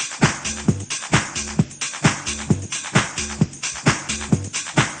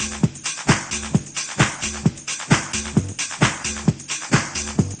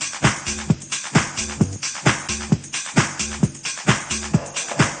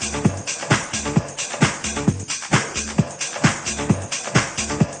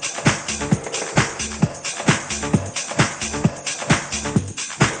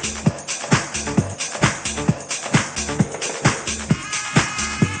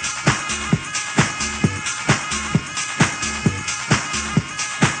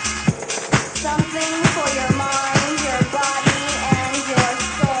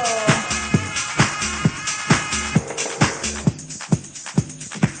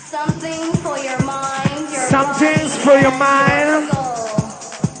 Something for your mind, your Something's body, for your and mind.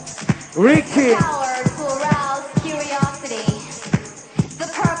 soul. Ricky. Power to arouse curiosity. The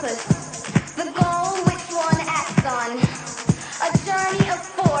purpose, the goal which one acts on. A journey of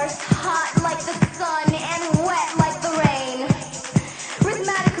force, hot like the sun and wet like the rain.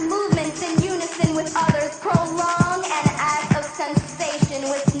 Rhythmic movements in unison with others prolong an act of sensation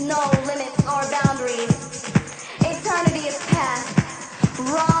with no limits or boundaries. Eternity is past.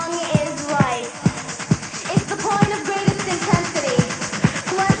 Wrong is right. It's the point of greatest intensity.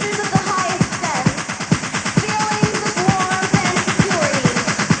 Pleasures of the highest sense. Feelings of warmth and security.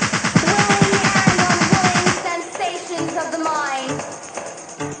 Willing and unwilling sensations of the mind.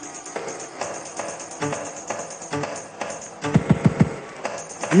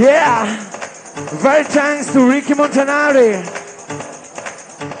 Yeah. Very thanks to Ricky Montanari.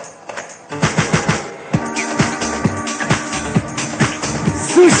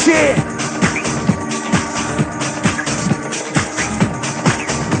 Sushi.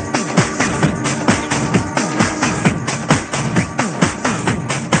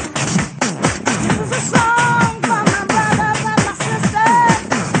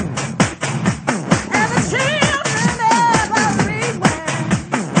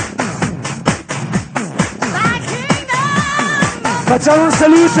 Facciamo un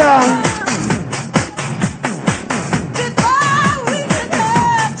saluto.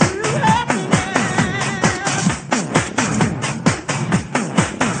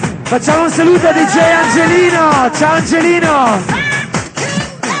 Facciamo un saluto a DJ Angelino. Ciao Angelino.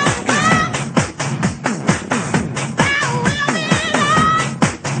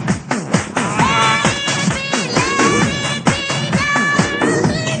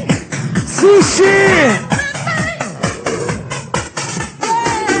 Sushi.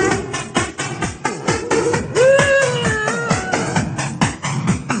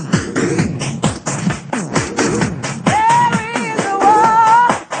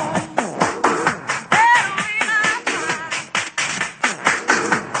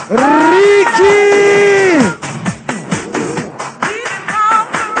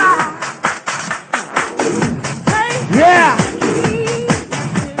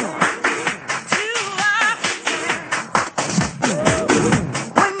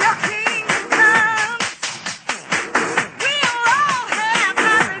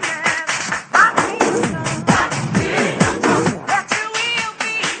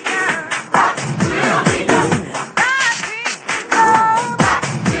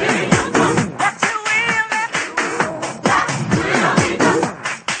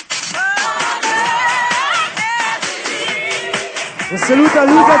 Un saluto a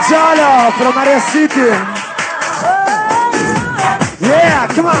Luca Giolo from Area City. Yeah,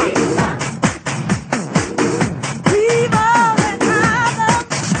 come on.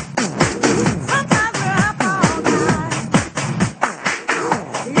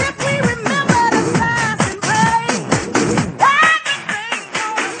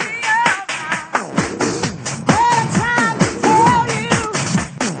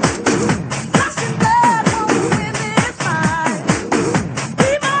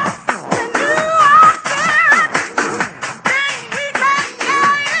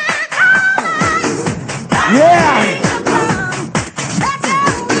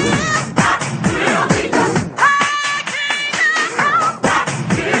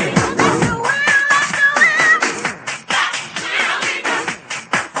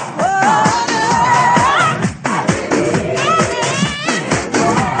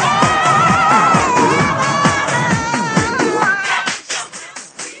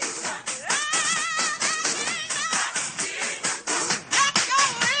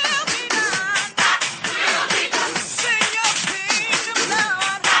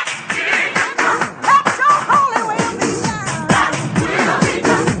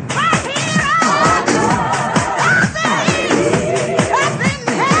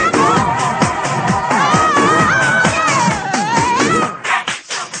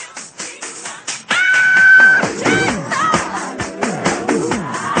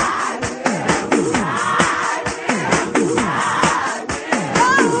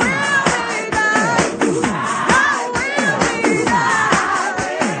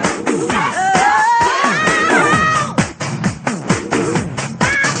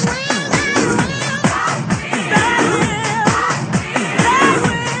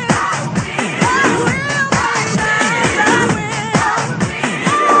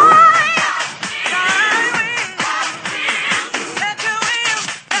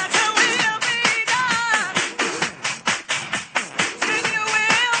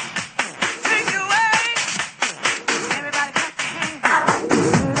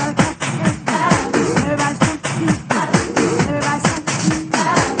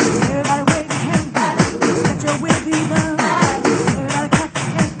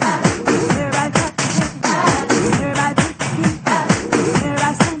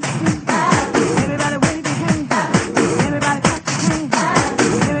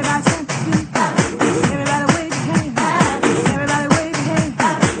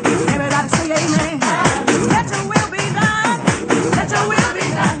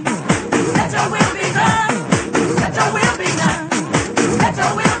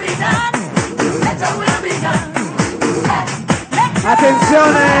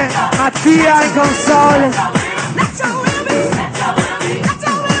 Attenzione, Mattia in console.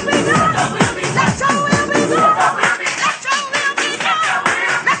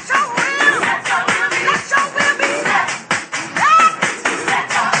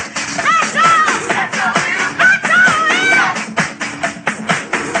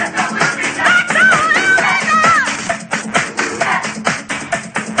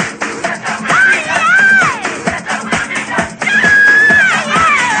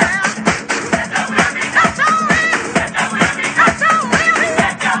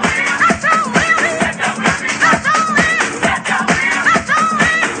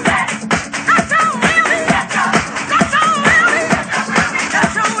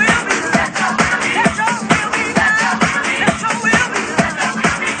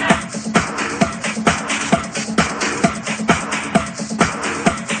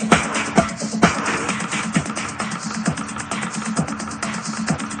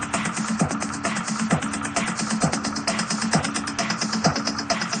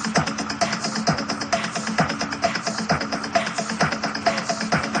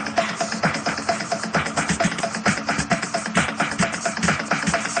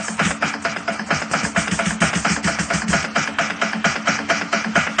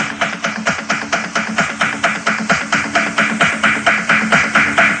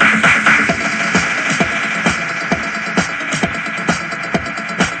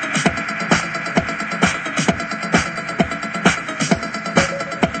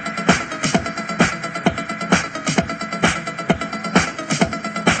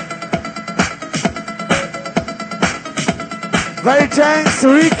 Very thanks,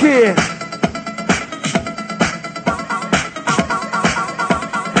 Ricky.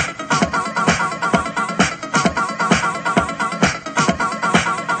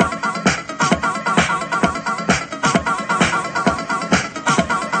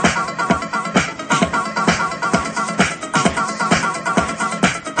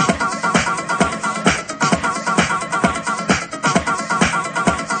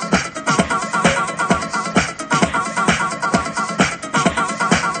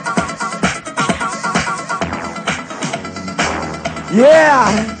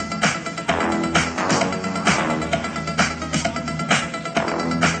 Yeah!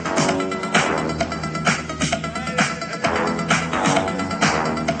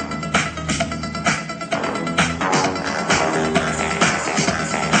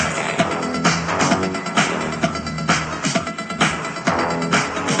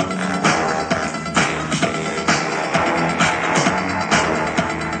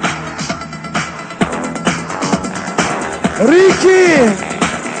 Ricky!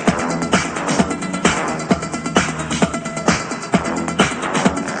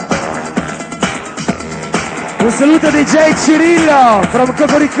 Un saluto a DJ Cirillo from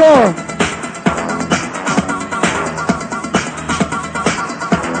Cocorico.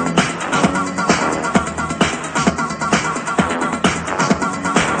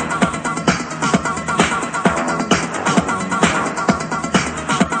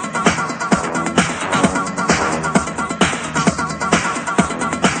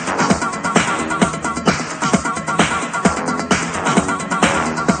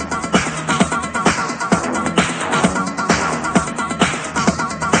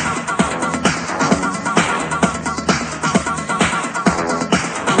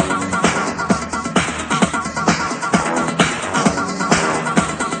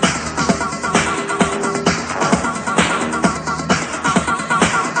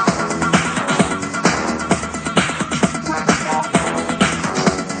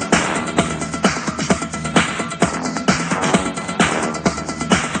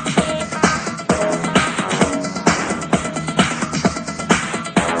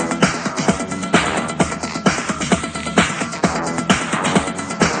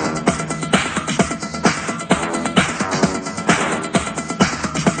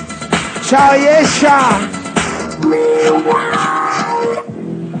 Ciao Yesha!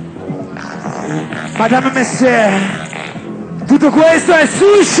 Madame e Messie! Tutto questo è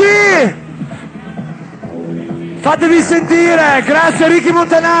SUSCI! Fatevi sentire! Grazie a Ricky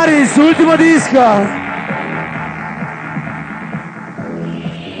Montanari, il suo ultimo disco!